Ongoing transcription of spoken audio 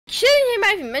Hey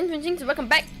my friends, Jinx, welcome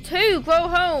back to Grow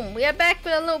Home. We are back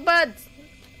with our little buds.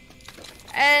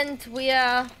 And we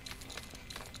are...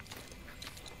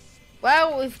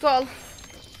 Well, we've got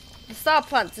the star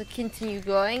plant to continue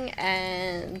growing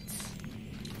and...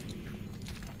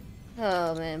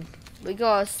 Oh man, we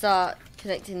gotta start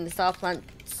connecting the star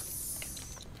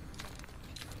plants.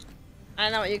 I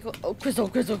know what you call... Oh, crystal.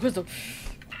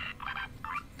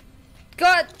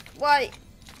 God, why?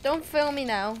 Don't film me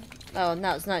now. Oh,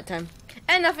 now it's nighttime.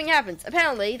 And nothing happens.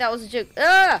 Apparently, that was a joke.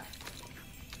 Ah!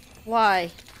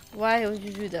 Why? Why would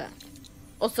you do that?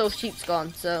 Also, sheep's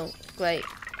gone, so great.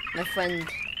 My friend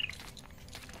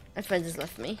has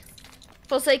left me.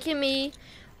 Forsaking me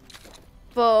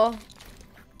for...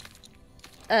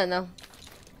 I don't know.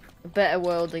 A better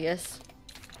world, I guess.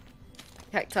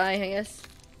 Cacti, I guess.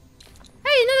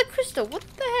 Hey, another crystal. What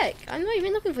the heck? I'm not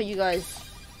even looking for you guys.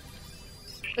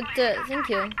 But, thank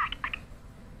you.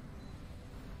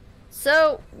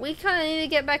 So, we kind of need to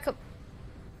get back up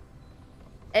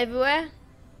everywhere.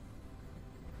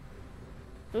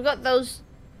 We've got those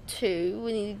two.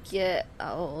 We need to get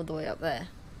all the way up there.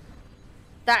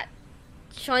 That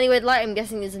shiny red light, I'm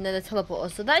guessing, is another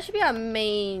teleporter. So that should be our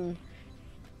main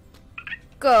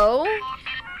goal.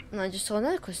 And I just saw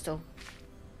another crystal.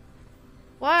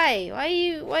 Why?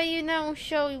 Why are you now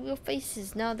showing your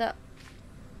faces now that...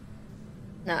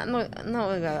 Nah, I'm not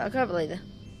gonna grab it. I'll grab it later.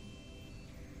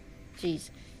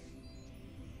 Jeez.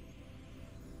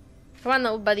 Come on,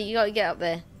 little buddy, you gotta get up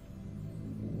there.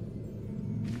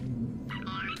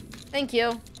 Thank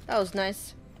you. That was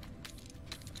nice.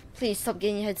 Please stop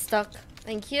getting your head stuck.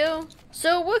 Thank you.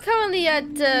 So we're currently at,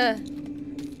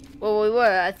 well, we were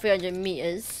at 300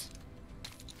 meters.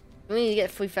 We need to get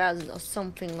 3,000 or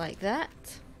something like that.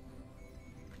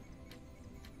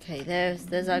 Okay,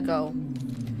 there's our goal.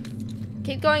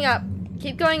 Keep going up.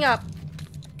 Keep going up.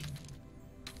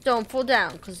 Don't fall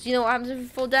down, because you know what happens if we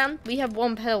fall down? We have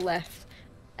one pedal left,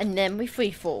 and then we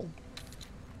free fall.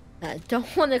 I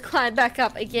don't want to climb back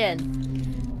up again.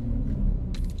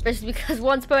 Especially because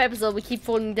once per episode we keep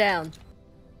falling down.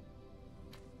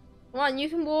 Come on, you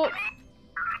can walk.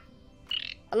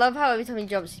 I love how every time he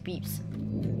jumps he beeps.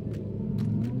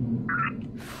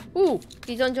 Ooh,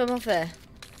 please don't jump off there.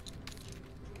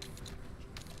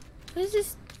 What is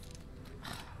this?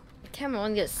 The camera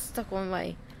one gets stuck one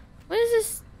way. What is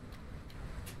this?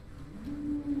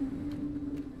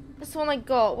 That's the one I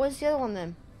got. Where's the other one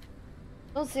then?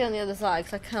 I don't see it on the other side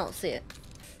because I cannot see it.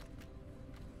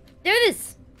 There it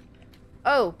is!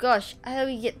 Oh gosh, how do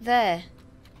we get there?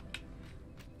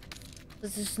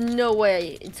 There's just no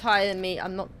way entire me.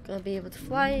 I'm not gonna be able to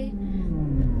fly,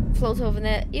 float over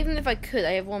there. Even if I could,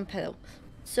 I have one pedal.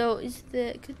 So is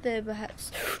there? Could there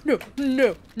perhaps? No.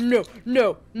 No.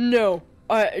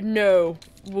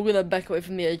 We're gonna back away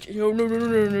from the edge. No,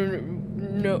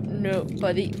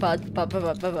 buddy, bad.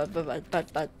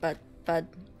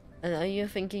 I know you're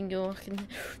thinking you're...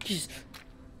 Jeez.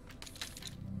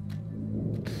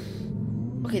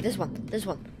 Okay, this one. That's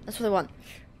what I want.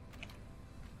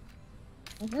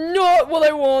 Not what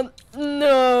I want.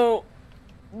 No.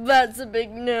 That's a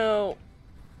big no.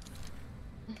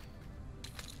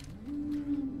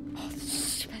 Oh, this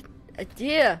is a bad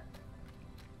idea.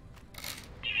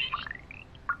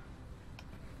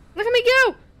 Look at me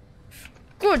go!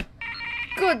 Good.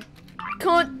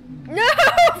 Can't. No!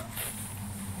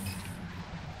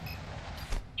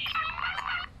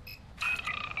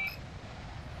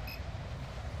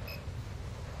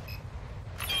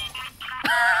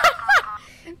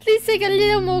 Please take a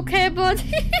little more care, bud.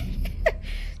 Can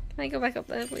I go back up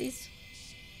there, please?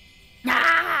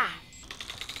 Ah!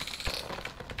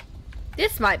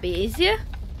 This might be easier.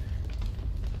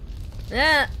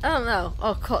 Yeah, I don't know.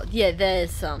 Oh god, yeah,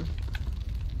 there's some.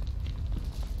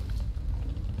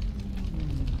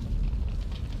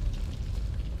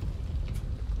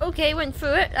 Okay, went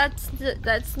through it.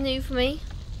 That's new for me.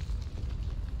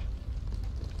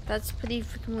 That's pretty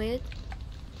freaking weird.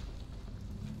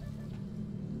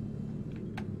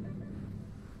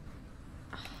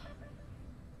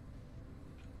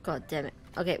 God damn it.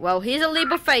 Okay, well, here's a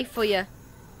leap of faith for you.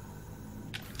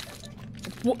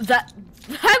 What, that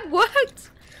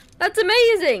worked! That's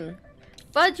amazing!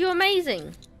 Bud, you're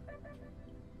amazing.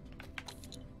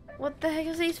 What the heck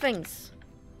are these things?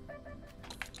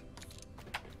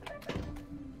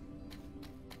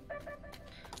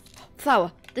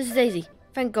 Flower. This is Daisy.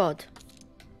 Thank God.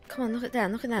 Come on, knock it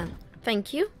down.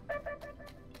 Thank you.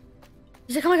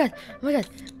 He's like, oh my god.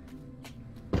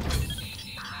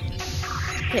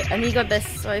 Okay, I need to go this.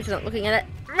 Sorry for not looking at it.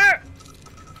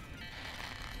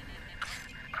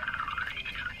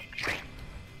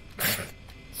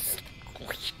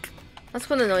 That's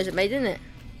what the noise it made, didn't it?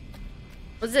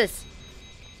 What's this?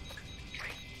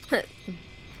 What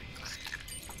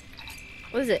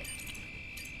is it?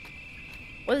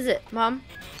 What is it, Mom?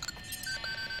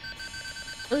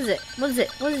 What is it? What is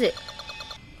it? What is it?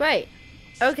 Great.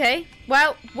 Okay.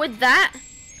 Well, with that,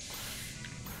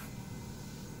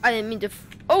 I didn't mean to.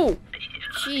 Oh,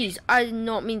 jeez! I did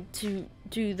not mean to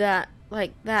do that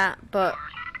like that, but.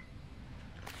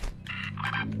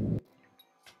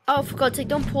 Oh, for God's sake!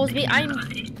 Don't pause me. I'm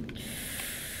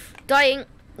dying.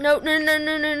 No! No! No!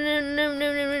 No! No! No! No!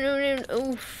 No! No! No! No!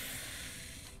 Oof.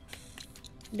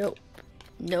 Nope.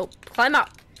 Nope. Climb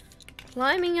up.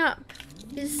 Climbing up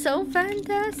is so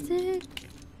fantastic.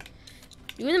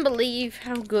 You wouldn't believe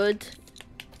how good.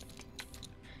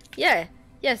 Yeah.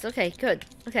 Yes. Okay. Good.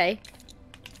 Okay.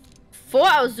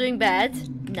 Thought I was doing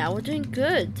bad. Now we're doing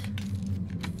good.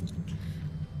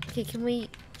 Okay. Can we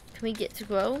get to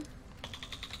grow?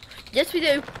 Yes, we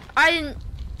do. I didn't.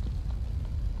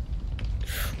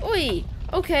 Oi.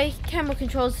 Okay. Camera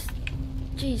controls.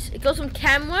 Jeez. It goes from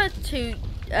camera to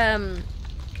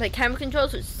like camera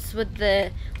controls, which is with the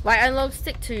right analog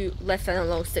stick, to left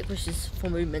analog stick, which is for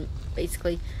movement,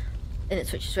 basically. And it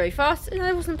switches very fast, and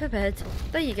I wasn't prepared.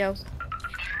 There you go.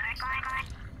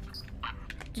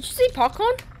 Did you see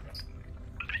popcorn?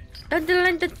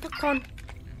 Popcorn.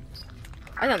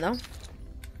 I don't know.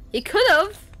 It could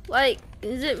have. Like,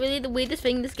 is it really the weirdest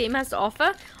thing this game has to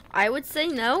offer? I would say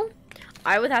no.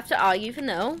 I would have to argue for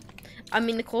no. I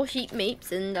mean, the core sheep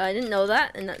meeps, and I didn't know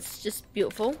that, and that's just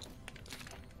beautiful.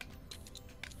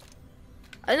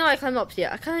 I know I climbed up here.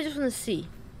 I kind of just want to see.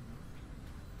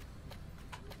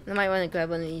 I might want to grab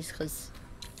one of these, because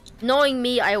knowing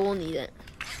me, I will need it.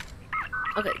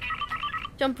 Okay.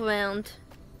 Jump around.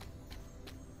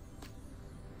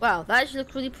 Wow, that actually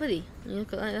looks really pretty. You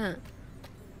look like that.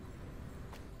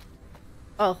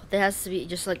 Oh, there has to be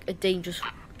just like a dangerous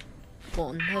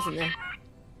one, hasn't there?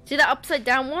 See that upside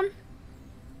down one?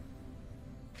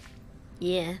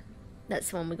 Yeah, that's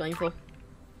the one we're going for.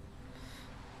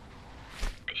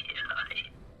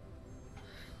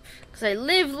 Because I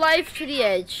live life to the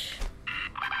edge.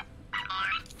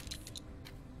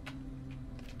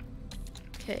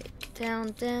 Okay,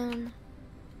 down, down.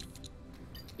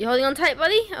 You holding on tight,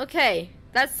 buddy? Okay,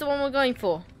 that's the one we're going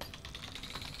for.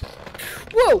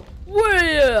 Whoa!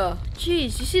 Whoa!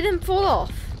 Jeez, you see them fall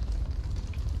off?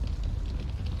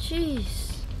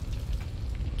 Jeez.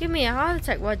 Give me a heart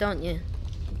attack, why don't you?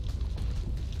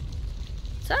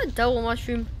 Is that a double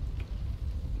mushroom?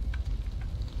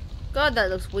 God, that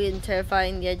looks weird and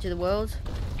terrifying, the edge of the world.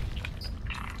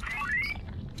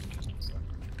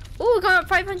 Oh, we're going up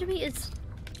 500 meters.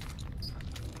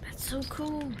 That's so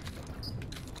cool.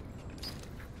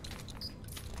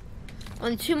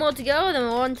 Only 2 more to go, then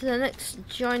we're on to the next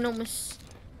ginormous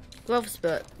growth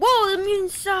spurt. Whoa, the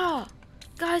mutant star!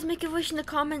 Guys, make a wish in the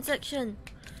comment section.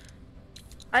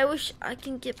 I wish I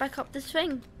can get back up this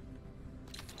thing.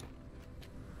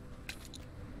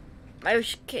 I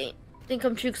wish it didn't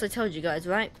come true because I told you guys,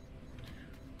 right?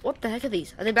 What the heck are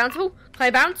these? Are they bounceable? Can I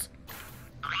bounce?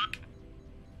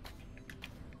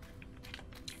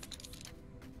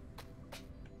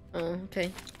 Oh,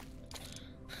 okay.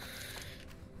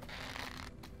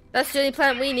 That's the only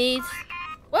plant we need.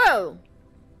 Whoa!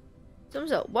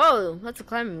 Thumbs up. Whoa, that's a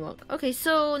climbing rock. Okay,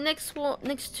 so next one,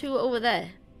 next 2 over there.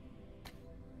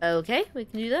 Okay, we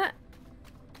can do that.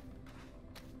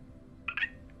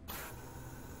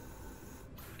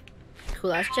 Cool,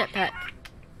 that's jetpack.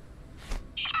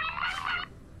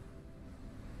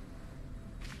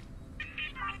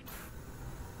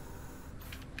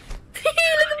 Look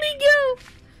at me go!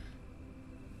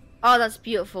 Oh, that's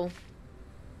beautiful.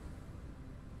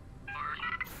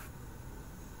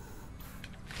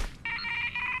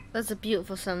 That's a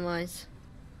beautiful sunrise.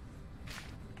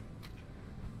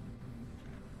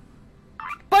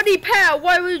 Buddy Pat,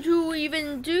 why would you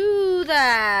even do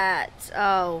that?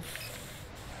 Oh.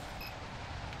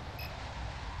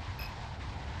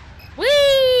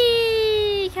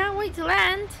 Whee! Can't wait to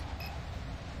land.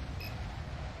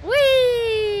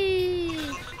 Whee!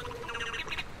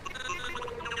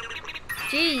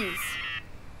 Jeez.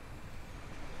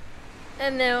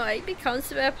 And now I become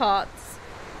spare parts.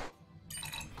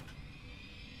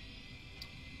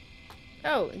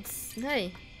 Oh, it's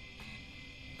hey.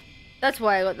 That's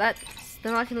why I got that.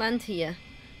 Then I can land here.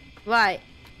 Right.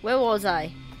 Where was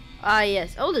I? Ah,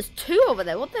 yes. Oh, there's 2 over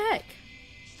there. What the heck?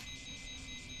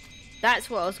 That's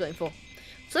what I was going for.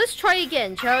 So let's try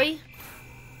again, shall we?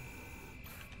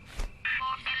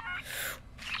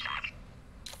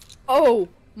 Oh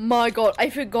my god.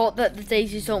 I forgot that the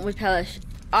daisies don't repellish.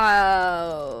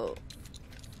 Oh.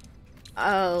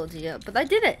 Oh dear. But I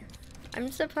did it.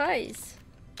 I'm surprised.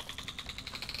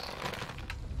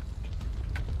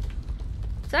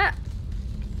 Is that?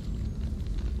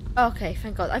 Okay,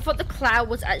 thank God. I thought the cloud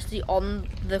was actually on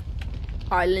the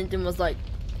island and was like,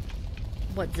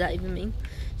 what does that even mean?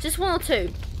 Just one or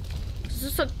two. It's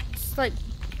just like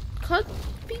could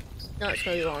be. No, it's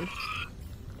gonna be one.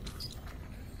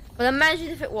 But imagine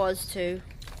if it was two.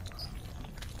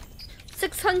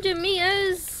 600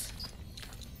 meters.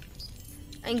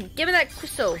 And give me that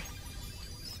crystal.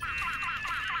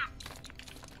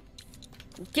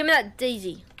 Give me that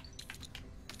daisy.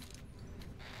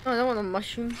 Oh, I don't want a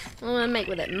mushroom. I want to make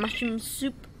with it mushroom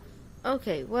soup.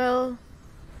 Okay, well.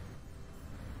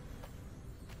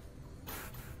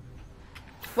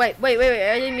 Wait.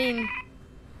 I didn't mean.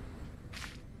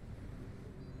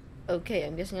 Okay,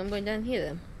 I'm guessing I'm going down here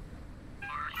then.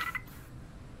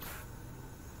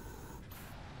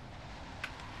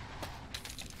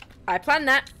 I planned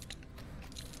that.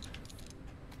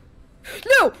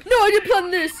 No, I didn't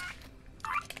plan this.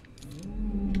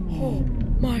 Oh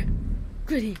my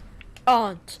goody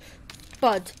aunt.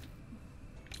 Bud.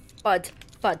 We're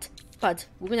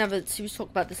gonna have a serious talk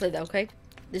about this later, okay?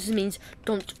 This means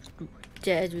don't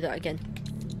dare do that again.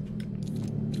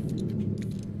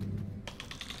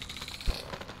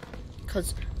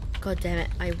 Cause, god damn it,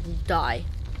 I will die.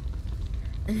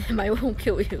 And then I won't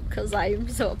kill you, cause I am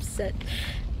so upset.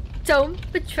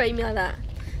 Don't betray me like that.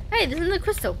 Hey, there's another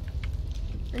crystal.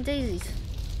 And daisies.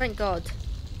 Thank God.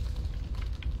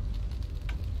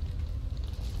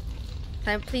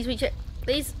 Can I please reach it?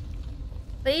 Please?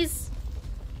 Please?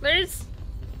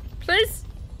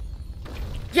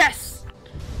 Yes!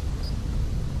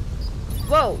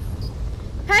 Whoa.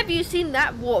 Have you seen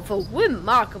that waterfall?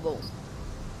 Remarkable.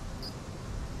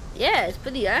 Yeah, it's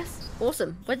pretty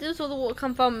awesome. Where does all the water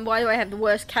come from and why do I have the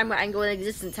worst camera angle in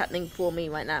existence happening for me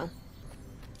right now?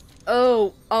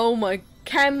 Oh my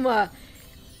camera.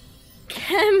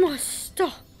 Camera,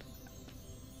 stop.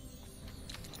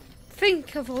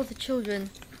 Think of all the children.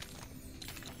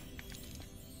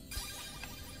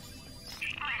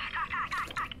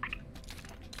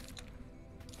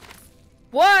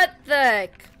 What the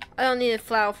heck? I don't need a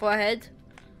flower for a head.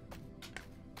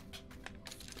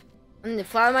 I need a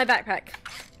flower in my backpack.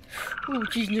 Oh,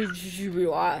 jeez, no,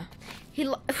 you are. Why would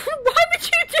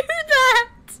you do that?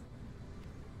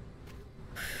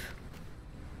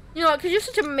 You know, because you're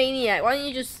such a maniac. Why don't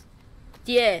you just...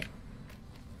 Yeah.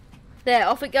 There,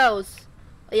 off it goes.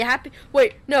 Are you happy?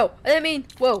 Wait, no. I didn't mean...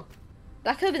 Whoa.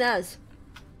 That could have been us.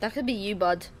 That could be you,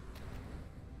 bud.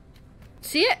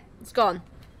 See it? It's gone.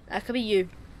 That could be you.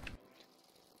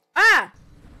 Ah!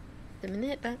 Didn't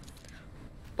hit that.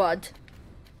 Bud.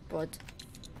 Okay,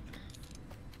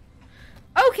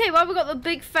 well, we've got the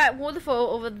big fat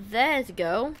waterfall over there to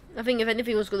go. I think if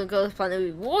anything was going to go to the planet, it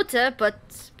would be water,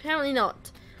 but apparently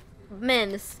not.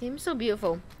 Man, this game's so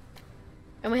beautiful.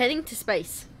 And we're heading to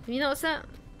space. Have you noticed that?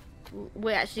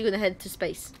 We're actually going to head to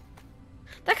space.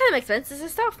 That kind of makes sense. It's a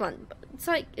star planet. It's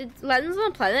like, it lands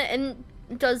on a planet and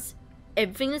does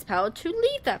everything in its power to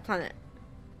leave that planet.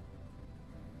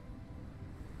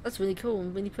 That's really cool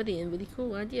and really pretty and really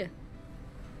cool idea.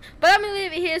 But I'm going to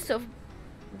leave it here, so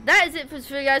that is it for this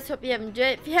video, guys. Hope you have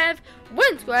enjoyed it. If you have,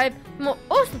 subscribe for more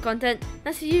awesome content.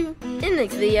 I'll see you in the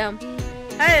next video.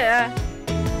 Bye.